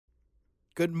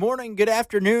Good morning, good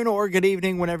afternoon, or good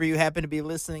evening whenever you happen to be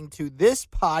listening to this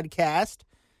podcast.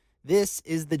 This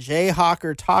is the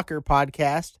Jayhawker Talker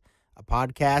podcast, a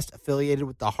podcast affiliated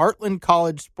with the Heartland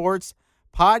College Sports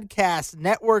Podcast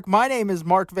Network. My name is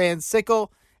Mark Van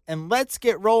Sickle, and let's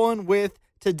get rolling with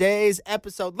today's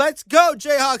episode. Let's go,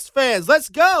 Jayhawks fans. Let's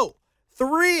go.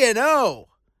 3-0.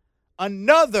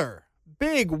 Another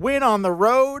big win on the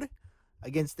road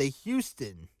against the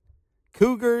Houston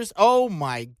Cougars. Oh,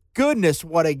 my goodness,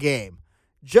 what a game.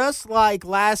 Just like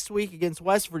last week against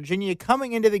West Virginia,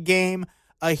 coming into the game,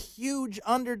 a huge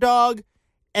underdog,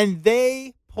 and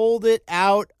they pulled it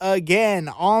out again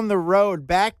on the road,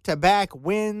 back-to-back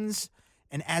wins.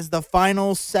 And as the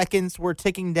final seconds were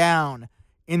ticking down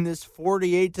in this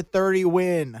 48-30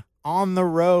 win on the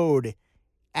road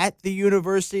at the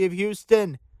University of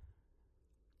Houston,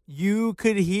 you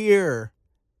could hear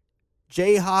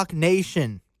Jayhawk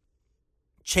Nation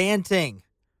chanting,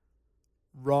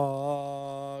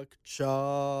 "Rock,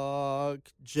 Chalk,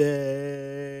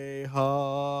 Jayhawk,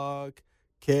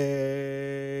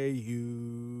 KU."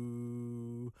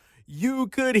 You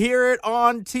could hear it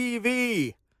on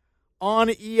TV, on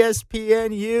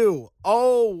ESPNU.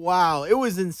 Oh, wow. It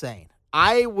was insane.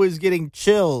 I was getting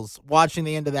chills watching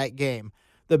the end of that game.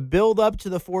 The build-up to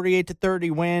the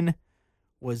 48-30 win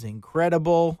was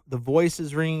incredible. The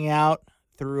voices ringing out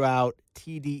throughout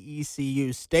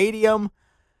TDECU Stadium.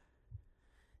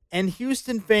 And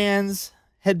Houston fans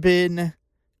had been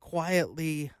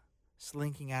quietly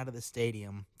slinking out of the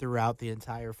stadium throughout the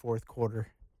entire fourth quarter.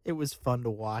 It was fun to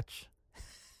watch.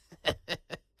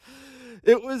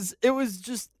 It was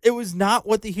not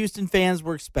what the Houston fans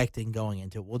were expecting going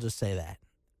into it. We'll just say that.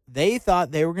 They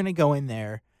thought they were going to go in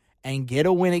there and get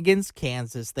a win against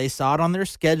Kansas. They saw it on their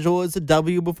schedule as a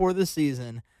W before the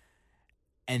season.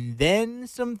 And then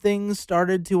some things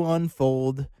started to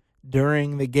unfold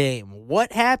during the game.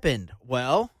 What happened?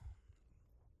 Well,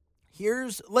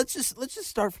 let's just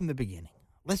start from the beginning.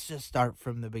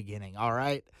 All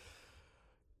right.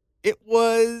 It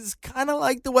was kind of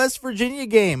like the West Virginia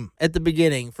game at the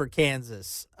beginning for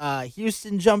Kansas.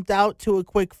 Houston jumped out to a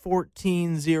quick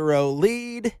 14-0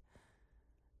 lead,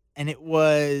 and it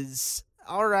was,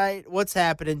 all right, what's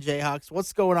happening, Jayhawks?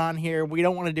 What's going on here? We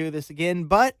don't want to do this again,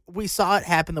 but we saw it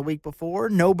happen the week before.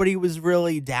 Nobody was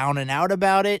really down and out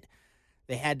about it.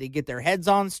 They had to get their heads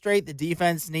on straight. The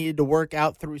defense needed to work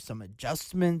out through some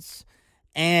adjustments,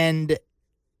 and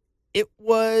it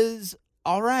was,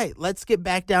 all right, let's get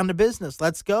back down to business.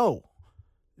 Let's go.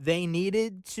 They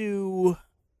needed to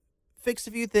fix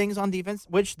a few things on defense,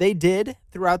 which they did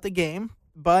throughout the game,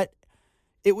 but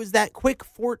it was that quick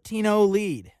 14-0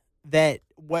 lead that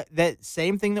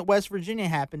same thing that West Virginia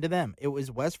happened to them. It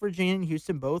was West Virginia and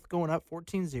Houston both going up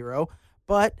 14-0,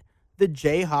 but the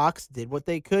Jayhawks did what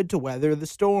they could to weather the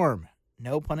storm.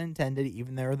 No pun intended,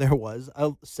 even though there was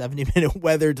a 70-minute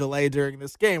weather delay during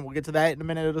this game. We'll get to that in a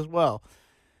minute as well.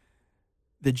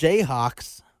 The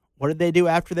Jayhawks, what did they do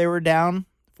after they were down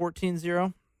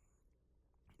 14-0?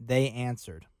 They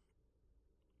answered.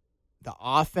 The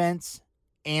offense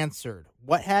answered.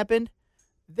 What happened?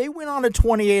 They went on a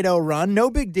 28-0 run. No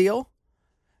big deal.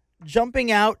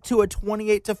 Jumping out to a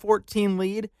 28-14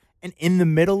 lead. And in the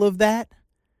middle of that,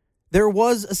 there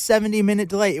was a 70-minute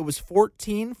delay. It was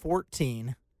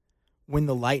 14-14 when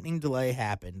the lightning delay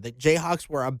happened. The Jayhawks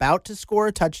were about to score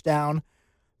a touchdown.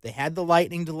 They had the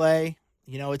lightning delay.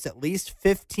 You know, it's at least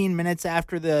 15 minutes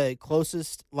after the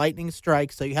closest lightning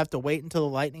strike, so you have to wait until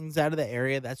the lightning's out of the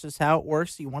area. That's just how it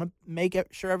works. You want to make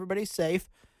sure everybody's safe.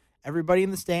 Everybody in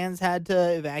the stands had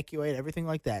to evacuate, everything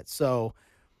like that. So,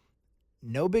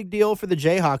 no big deal for the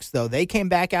Jayhawks, though. They came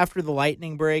back after the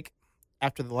lightning break,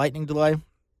 after the lightning delay.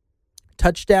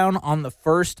 Touchdown on the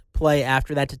first play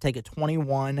after that to take a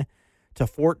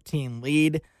 21-14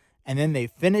 lead. And then they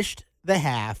finished the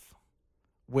half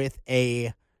with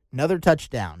another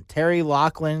touchdown. Terry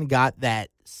Loughlin got that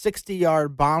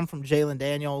 60-yard bomb from Jalon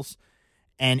Daniels,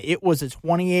 and it was a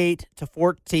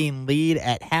 28-14 lead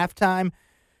at halftime.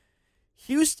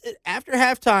 Houston, after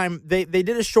halftime, they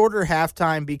did a shorter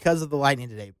halftime because of the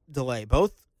lightning delay.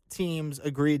 Both teams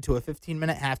agreed to a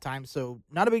 15-minute halftime, so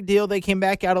not a big deal. They came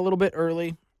back out a little bit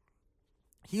early.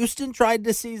 Houston tried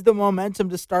to seize the momentum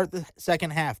to start the second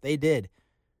half. They did.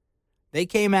 They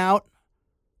came out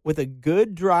with a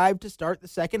good drive to start the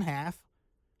second half,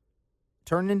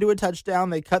 turned into a touchdown.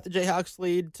 They cut the Jayhawks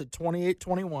lead to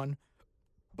 28-21,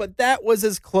 but that was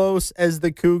as close as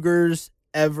the Cougars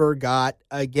ever got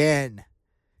again.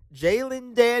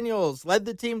 Jalon Daniels led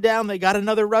the team down. They got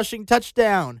another rushing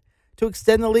touchdown to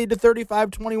extend the lead to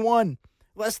 35-21.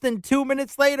 Less than 2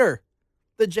 minutes later,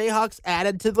 the Jayhawks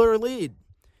added to their lead.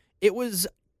 It was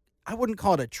I wouldn't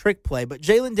call it a trick play, but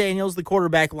Jalon Daniels, the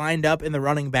quarterback, lined up in the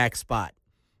running back spot.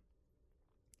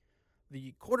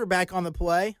 The quarterback on the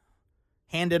play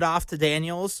handed off to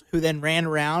Daniels, who then ran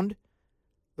around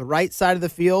the right side of the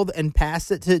field and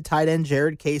passed it to tight end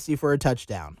Jared Casey for a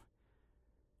touchdown.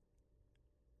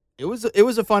 It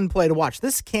was a fun play to watch.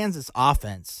 This Kansas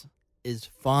offense is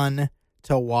fun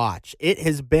to watch. It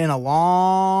has been a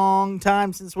long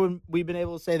time since we've been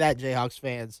able to say that, Jayhawks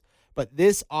fans. But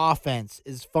this offense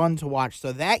is fun to watch.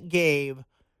 So that gave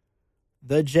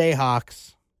the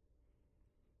Jayhawks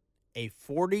a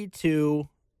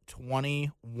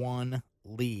 42-21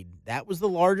 lead. That was the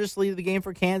largest lead of the game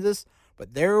for Kansas,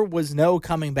 but there was no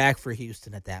coming back for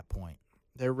Houston at that point.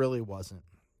 There really wasn't.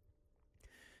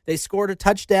 They scored a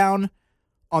touchdown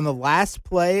on the last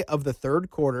play of the third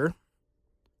quarter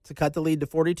to cut the lead to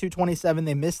 42-27.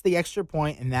 They missed the extra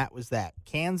point, and that was that.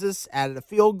 Kansas added a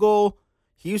field goal.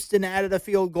 Houston added a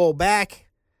field goal back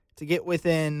to get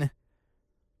within,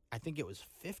 I think it was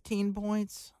 15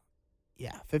 points.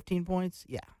 Yeah, 15 points.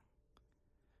 Yeah.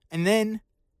 And then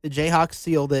the Jayhawks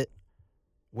sealed it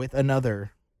with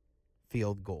another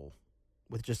field goal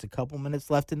with just a couple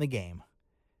minutes left in the game.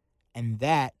 And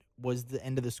that was the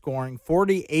end of the scoring.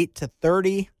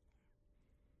 48-30.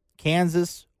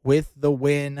 Kansas with the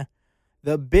win.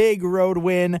 The big road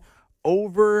win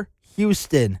over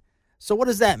Houston. So what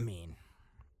does that mean?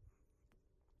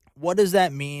 What does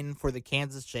that mean for the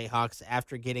Kansas Jayhawks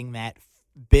after getting that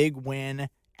big win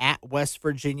at West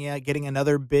Virginia, getting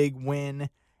another big win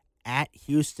at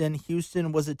Houston?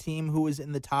 Houston was a team who was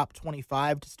in the top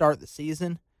 25 to start the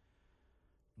season,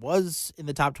 was in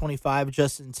the top 25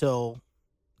 just until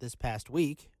this past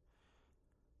week.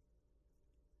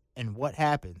 And what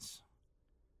happens?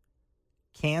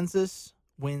 Kansas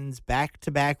wins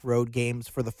back-to-back road games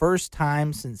for the first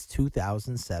time since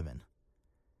 2007.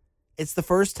 It's the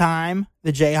first time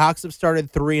the Jayhawks have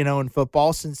started 3-0 in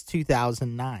football since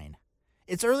 2009.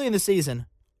 It's early in the season.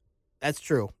 That's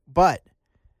true. But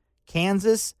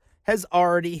Kansas has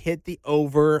already hit the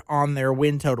over on their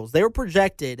win totals. They were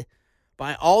projected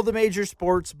by all the major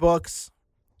sports books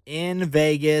in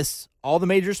Vegas, all the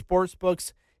major sports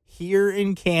books here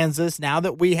in Kansas. Now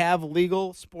that we have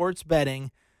legal sports betting,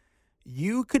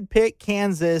 you could pick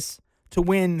Kansas to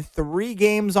win 3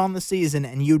 games on the season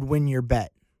and you'd win your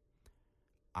bet.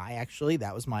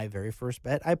 That was my very first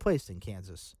bet I placed in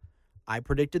Kansas. I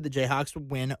predicted the Jayhawks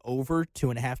would win over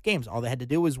 2.5 games. All they had to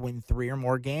do was win 3 or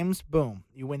more games. Boom,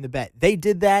 you win the bet. They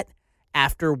did that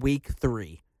after week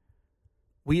 3.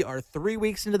 We are 3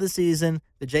 weeks into the season.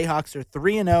 The Jayhawks are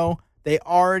 3-0. They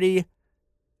already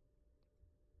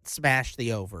smashed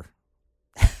the over.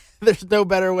 There's no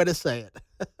better way to say it.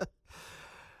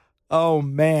 Oh,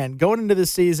 man. Going into the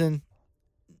season,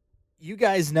 you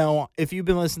guys know, if you've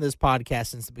been listening to this podcast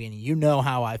since the beginning, you know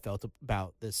how I felt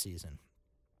about this season.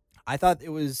 I thought it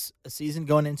was a season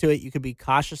going into it, you could be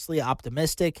cautiously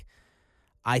optimistic.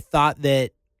 I thought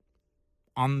that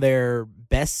on their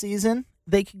best season,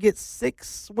 they could get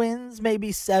 6 wins,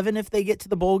 maybe 7 if they get to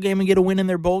the bowl game and get a win in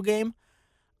their bowl game.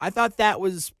 I thought that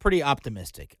was pretty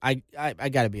optimistic. I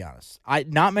got to be honest.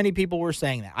 Not many people were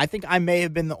saying that. I think I may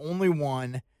have been the only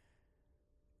one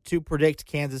to predict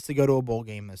Kansas to go to a bowl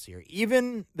game this year.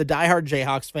 Even the diehard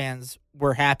Jayhawks fans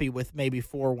were happy with maybe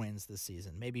 4 wins this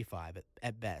season, maybe 5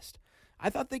 at best.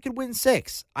 I thought they could win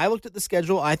 6. I looked at the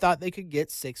schedule. I thought they could get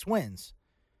 6 wins.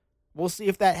 We'll see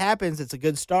if that happens. It's a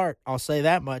good start. I'll say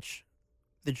that much.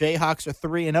 The Jayhawks are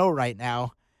 3-0 right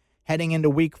now, heading into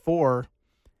week 4.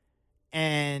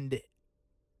 And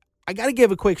I got to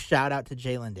give a quick shout out to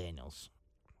Jalon Daniels.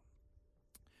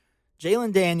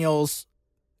 Jalon Daniels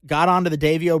got onto the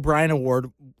Davey O'Brien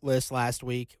Award list last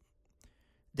week.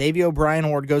 Davey O'Brien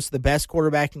Award goes to the best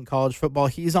quarterback in college football.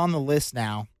 He's on the list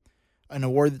now, an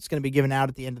award that's going to be given out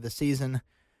at the end of the season.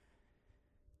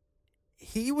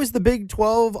 He was the Big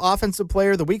 12 Offensive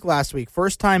Player of the Week last week.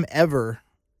 First time ever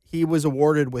he was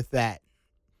awarded with that.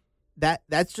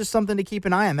 That's just something to keep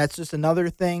an eye on. That's just another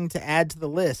thing to add to the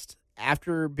list.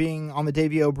 After being on the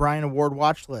Davey O'Brien Award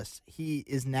watch list, he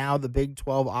is now the Big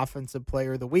 12 Offensive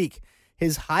Player of the Week.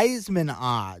 His Heisman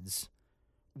odds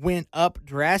went up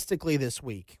drastically this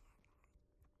week.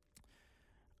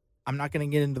 I'm not going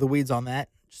to get into the weeds on that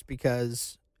just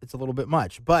because it's a little bit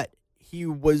much. But he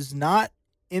was not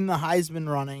in the Heisman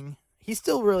running. He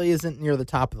still really isn't near the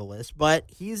top of the list, but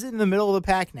he's in the middle of the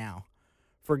pack now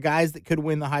for guys that could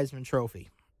win the Heisman Trophy,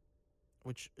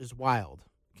 which is wild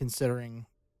considering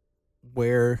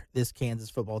where this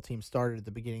Kansas football team started at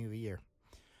the beginning of the year.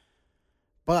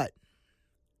 But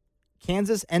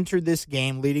Kansas entered this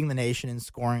game leading the nation in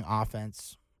scoring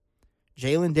offense.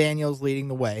 Jalon Daniels leading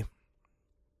the way.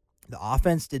 The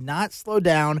offense did not slow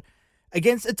down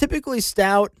against a typically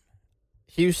stout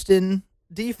Houston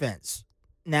defense.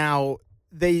 Now,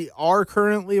 they are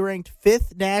currently ranked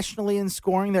 5th nationally in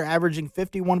scoring. They're averaging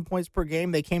 51 points per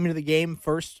game. They came into the game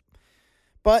first.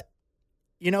 But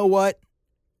you know what?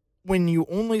 When you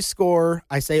only score,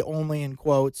 I say only in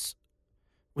quotes,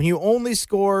 when you only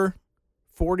score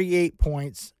 48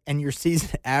 points and your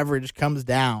season average comes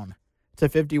down to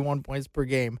 51 points per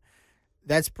game,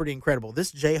 that's pretty incredible.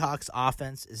 This Jayhawks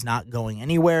offense is not going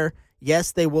anywhere.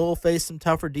 Yes, they will face some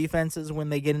tougher defenses when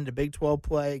they get into Big 12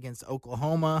 play against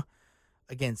Oklahoma,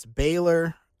 against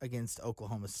Baylor, against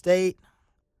Oklahoma State.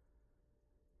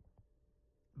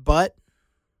 But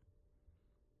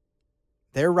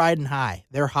they're riding high.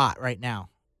 They're hot right now.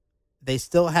 They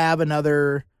still have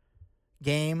another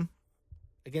game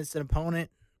against an opponent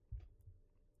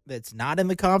that's not in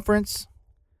the conference.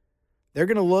 They're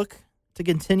going to look to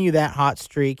continue that hot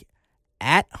streak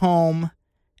at home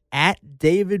at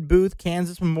David Booth,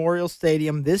 Kansas Memorial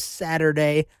Stadium this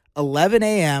Saturday, 11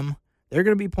 a.m. They're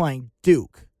going to be playing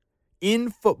Duke in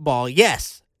football.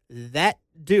 Yes, that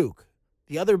Duke.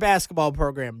 The other basketball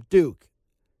program, Duke.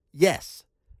 Yes.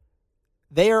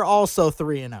 They are also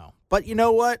 3-0. But you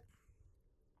know what?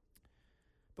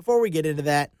 Before we get into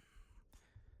that,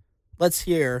 let's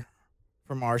hear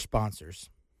from our sponsors.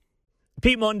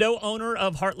 Pete Mundo, owner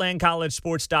of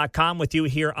HeartlandCollegeSports.com, with you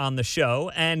here on the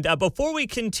show. And before we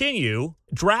continue,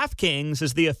 DraftKings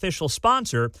is the official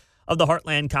sponsor of the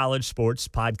Heartland College Sports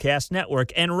Podcast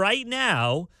Network. And right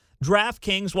now,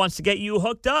 DraftKings wants to get you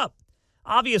hooked up.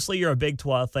 Obviously, you're a Big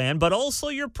 12 fan, but also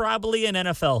you're probably an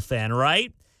NFL fan,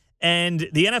 right? And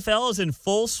the NFL is in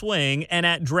full swing. And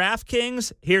at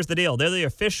DraftKings, here's the deal. They're the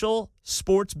official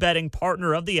sports betting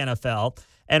partner of the NFL.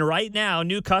 And right now,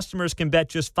 new customers can bet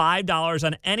just $5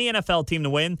 on any NFL team to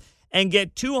win and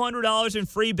get $200 in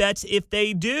free bets if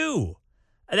they do.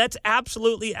 That's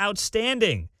absolutely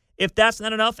outstanding. If that's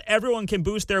not enough, everyone can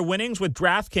boost their winnings with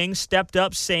DraftKings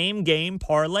stepped-up same-game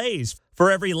parlays.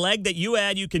 For every leg that you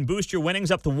add, you can boost your winnings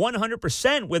up to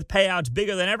 100% with payouts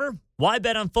bigger than ever. Why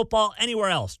bet on football anywhere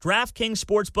else? DraftKings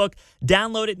Sportsbook.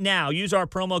 Download it now. Use our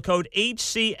promo code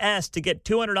HCS to get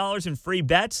 $200 in free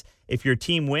bets if your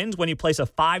team wins when you place a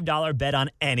 $5 bet on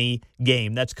any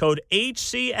game. That's code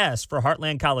HCS for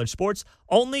Heartland College Sports,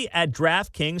 only at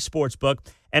DraftKings Sportsbook,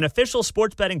 an official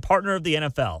sports betting partner of the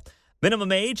NFL.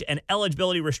 Minimum age and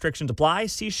eligibility restrictions apply.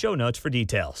 See show notes for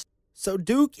details. So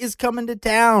Duke is coming to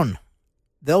town.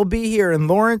 They'll be here in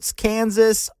Lawrence,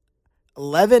 Kansas,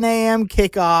 11 a.m.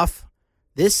 kickoff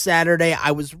this Saturday.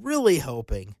 I was really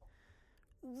hoping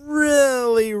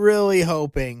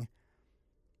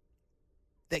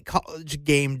that College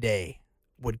Game Day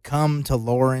would come to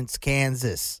Lawrence,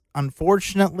 Kansas.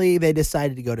 Unfortunately, they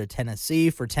decided to go to Tennessee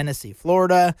for Tennessee,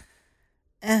 Florida.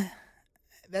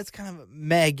 That's kind of a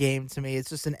meh game to me.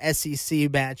 It's just an SEC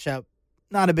matchup.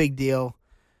 Not a big deal.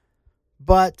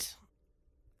 But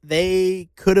they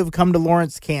could have come to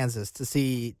Lawrence, Kansas to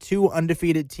see two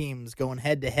undefeated teams going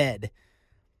head-to-head.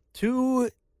 Two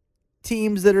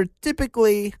teams that are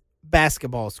typically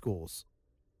basketball schools.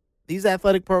 These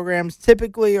athletic programs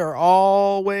typically are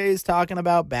always talking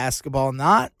about basketball,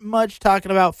 not much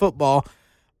talking about football.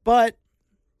 But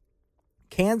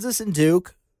Kansas and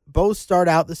Duke both start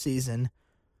out the season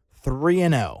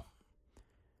 3-0.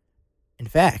 In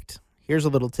fact, here's a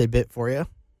little tidbit for you.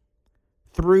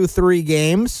 Through 3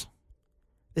 games,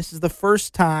 this is the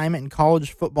first time in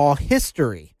college football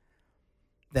history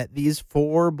that these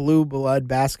 4 blue blood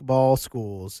basketball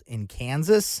schools in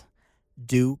Kansas,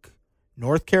 Duke,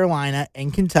 North Carolina,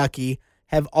 and Kentucky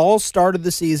have all started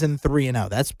the season 3-0.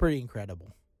 That's pretty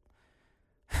incredible.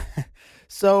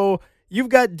 So you've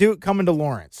got Duke coming to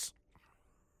Lawrence.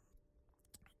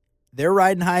 They're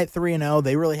riding high at 3-0.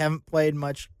 They really haven't played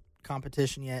much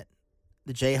competition yet.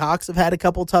 The Jayhawks have had a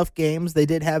couple tough games. They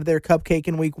did have their cupcake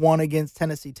in week 1 against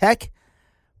Tennessee Tech.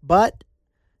 But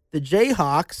the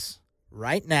Jayhawks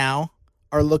right now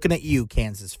are looking at you,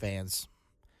 Kansas fans.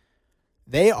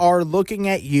 They are looking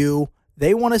at you.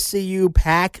 They want to see you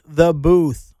pack the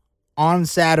booth on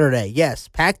Saturday. Yes,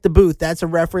 pack the booth. That's a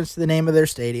reference to the name of their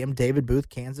stadium, David Booth,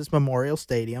 Kansas Memorial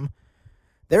Stadium.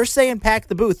 They're saying pack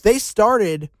the booth. They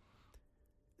started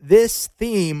this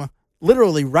theme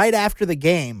literally right after the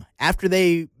game, after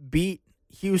they beat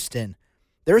Houston.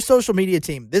 Their social media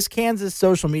team, this Kansas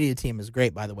social media team is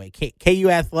great, by the way. KU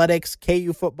Athletics,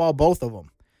 KU Football, both of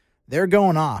them. They're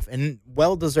going off, and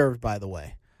well-deserved, by the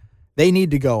way. They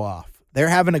need to go off. They're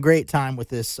having a great time with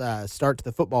this start to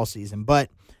the football season.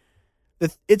 But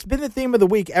it's been the theme of the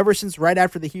week ever since right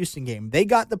after the Houston game. They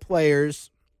got the players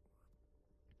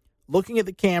looking at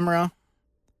the camera,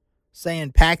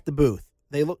 saying pack the booth.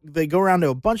 They go around to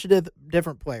a bunch of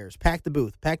different players. Pack the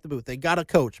booth. Pack the booth. They got a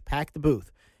coach. Pack the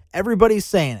booth. Everybody's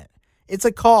saying it. It's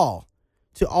a call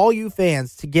to all you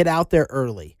fans to get out there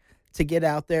early, to get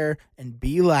out there and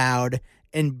be loud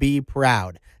and be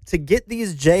proud, to get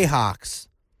these Jayhawks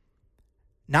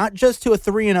not just to a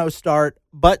 3-0 start,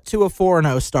 but to a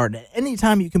 4-0 start.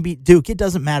 Anytime you can beat Duke, it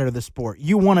doesn't matter the sport.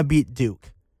 You want to beat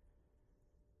Duke.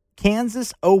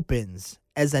 Kansas opens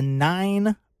as a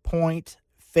 9-point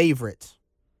favorite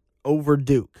over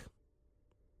Duke.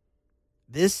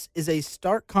 This is a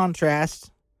stark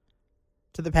contrast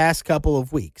to the past couple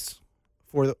of weeks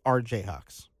for our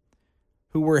Jayhawks,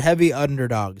 who were heavy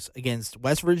underdogs against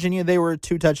West Virginia. They were a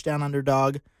 2-touchdown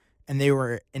underdog, and they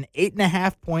were an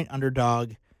 8.5-point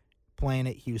underdog playing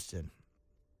at Houston.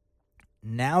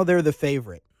 Now they're the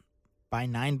favorite by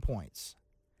 9 points.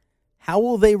 How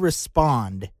will they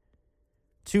respond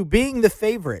to being the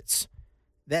favorites?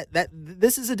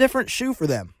 This is a different shoe for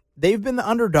them. They've been the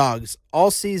underdogs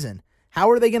all season. How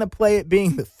are they going to play it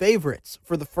being the favorites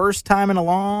for the first time in a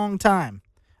long time?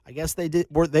 I guess they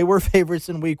were favorites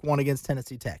in week 1 against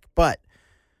Tennessee Tech. But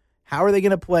how are they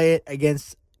going to play it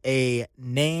against a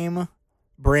name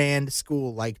brand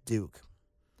school like Duke?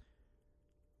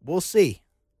 We'll see.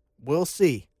 We'll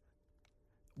see.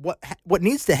 What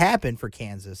needs to happen for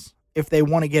Kansas if they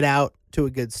want to get out to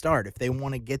a good start, if they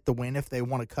want to get the win, if they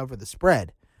want to cover the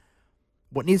spread?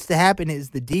 What needs to happen is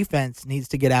the defense needs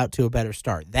to get out to a better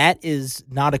start. That is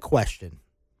not a question.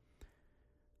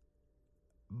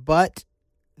 But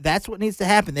that's what needs to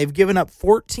happen. They've given up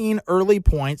 14 early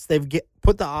points. They've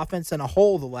put the offense in a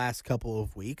hole the last couple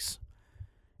of weeks.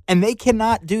 And they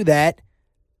cannot do that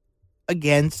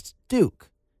against Duke.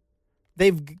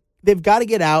 They've got to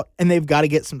get out, and they've got to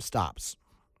get some stops.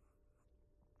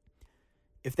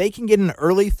 If they can get an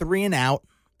early 3-and-out,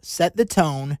 set the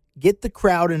tone, get the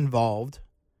crowd involved,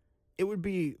 it would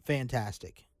be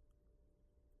fantastic.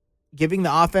 Giving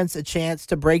the offense a chance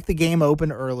to break the game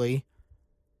open early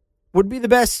would be the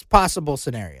best possible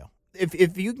scenario.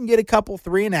 If you can get a couple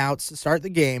 3-and-outs to start the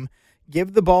game,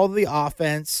 give the ball to the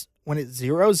offense when it's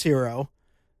 0-0,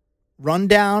 run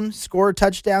down, score a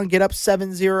touchdown, get up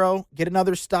 7-0, get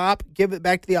another stop, give it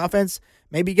back to the offense,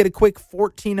 maybe get a quick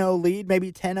 14-0 lead,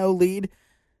 maybe 10-0 lead.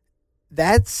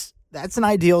 That's an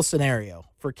ideal scenario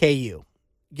for KU.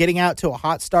 Getting out to a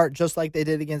hot start just like they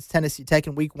did against Tennessee Tech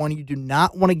in week 1. You do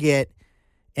not want to get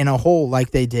in a hole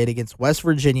like they did against West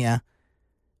Virginia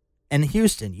and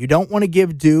Houston. You don't want to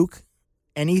give Duke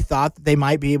any thought that they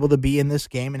might be able to be in this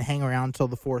game and hang around until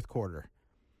the fourth quarter.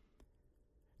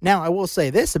 Now, I will say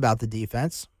this about the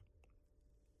defense.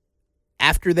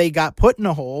 After they got put in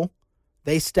a hole,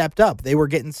 they stepped up. They were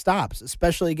getting stops,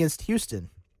 especially against Houston.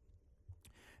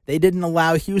 They didn't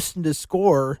allow Houston to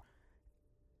score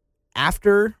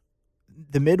after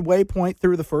the midway point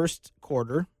through the first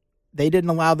quarter. They didn't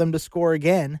allow them to score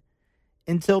again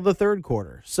until the third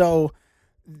quarter. So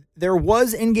there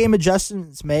was in-game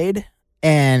adjustments made,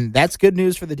 and that's good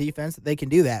news for the defense that they can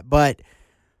do that. But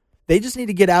they just need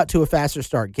to get out to a faster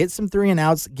start. Get some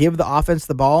 3-and-outs, give the offense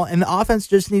the ball, and the offense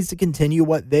just needs to continue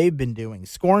what they've been doing,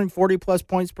 scoring 40-plus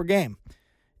points per game.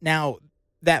 Now,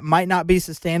 that might not be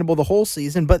sustainable the whole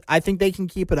season, but I think they can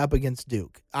keep it up against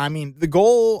Duke. I mean, the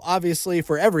goal, obviously,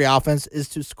 for every offense is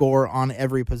to score on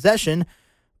every possession,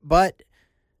 but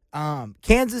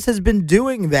Kansas has been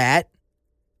doing that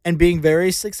and being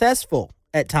very successful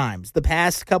at times. The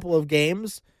past couple of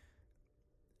games,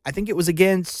 I think it was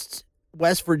against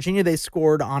West Virginia, they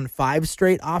scored on 5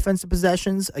 straight offensive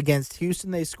possessions. Against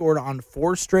Houston, they scored on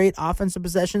 4 straight offensive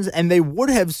possessions, and they would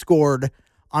have scored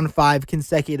on 5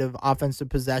 consecutive offensive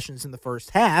possessions in the first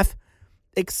half,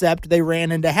 except they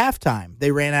ran into halftime.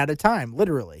 They ran out of time,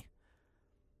 literally.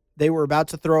 They were about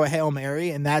to throw a Hail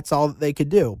Mary, and that's all that they could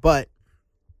do. But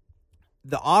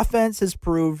the offense has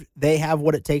proved they have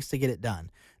what it takes to get it done.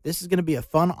 This is going to be a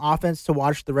fun offense to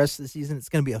watch the rest of the season. It's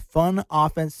going to be a fun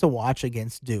offense to watch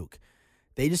against Duke.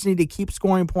 They just need to keep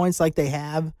scoring points like they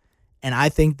have, and I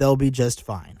think they'll be just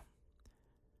fine.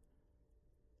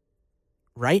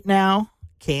 Right now,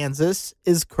 Kansas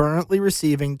is currently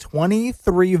receiving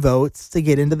 23 votes to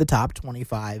get into the top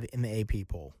 25 in the AP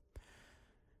poll.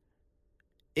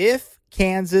 If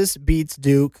Kansas beats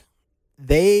Duke,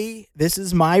 this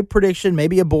is my prediction,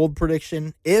 maybe a bold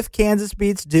prediction. If Kansas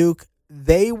beats Duke,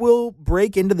 they will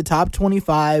break into the top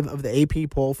 25 of the AP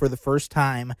poll for the first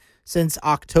time since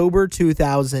October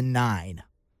 2009.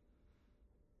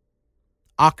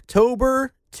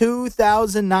 October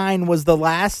 2009 was the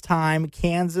last time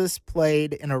Kansas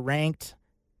played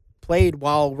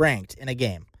while ranked in a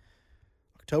game.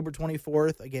 October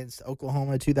 24th against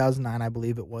Oklahoma 2009, I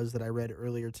believe it was, that I read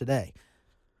earlier today.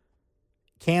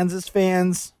 Kansas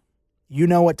fans, you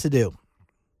know what to do.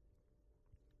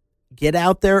 Get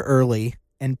out there early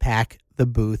and pack the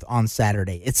booth on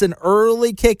Saturday. It's an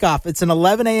early kickoff. It's an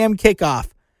 11 a.m. kickoff.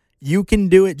 You can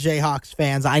do it, Jayhawks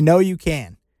fans. I know you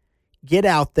can. Get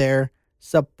out there.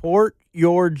 Support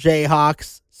your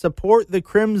Jayhawks. Support the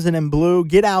Crimson and Blue.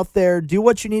 Get out there. Do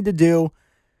what you need to do.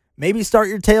 Maybe start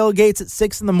your tailgates at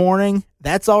 6 in the morning.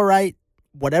 That's all right.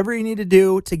 Whatever you need to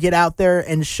do to get out there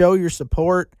and show your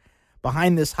support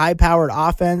behind this high-powered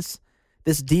offense,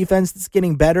 this defense that's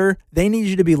getting better. They need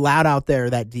you to be loud out there,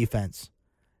 that defense.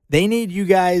 They need you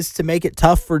guys to make it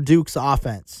tough for Duke's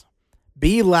offense.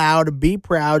 Be loud, be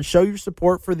proud, show your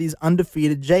support for these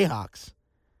undefeated Jayhawks.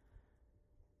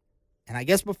 And I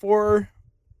guess before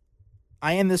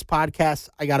I end this podcast,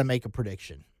 I got to make a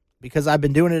prediction. Because I've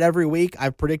been doing it every week.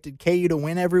 I've predicted KU to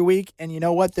win every week. And you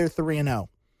know what? They're 3-0.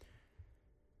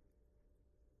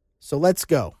 So let's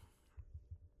go.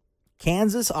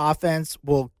 Kansas offense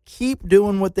will keep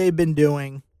doing what they've been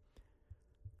doing.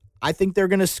 I think they're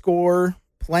going to score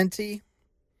plenty.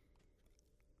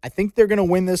 I think they're going to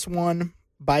win this one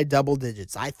by double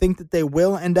digits. I think that they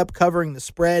will end up covering the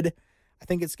spread. I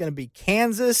think it's going to be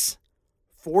Kansas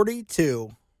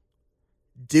 42,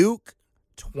 Duke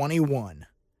 21.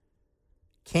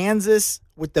 Kansas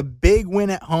with the big win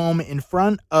at home in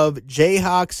front of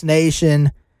Jayhawks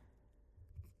Nation.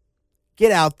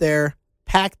 Get out there.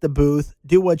 Pack the booth,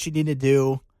 do what you need to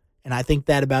do, and I think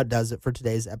that about does it for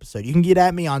today's episode. You can get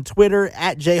at me on Twitter,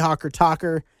 at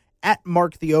JayhawkerTalker, at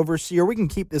Mark the Overseer. We can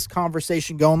keep this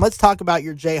conversation going. Let's talk about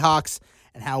your Jayhawks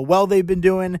and how well they've been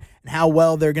doing and how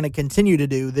well they're going to continue to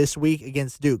do this week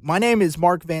against Duke. My name is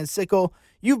Mark Van Sickle.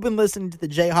 You've been listening to the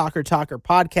Jayhawker Talker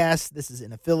podcast. This is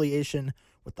in affiliation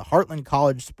with the Heartland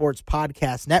College Sports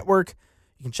Podcast Network.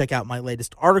 You can check out my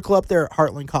latest article up there at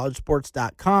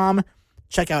heartlandcollegesports.com.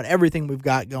 Check out everything we've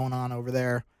got going on over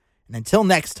there. And until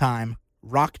next time,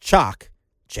 rock chalk,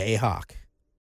 Jayhawk.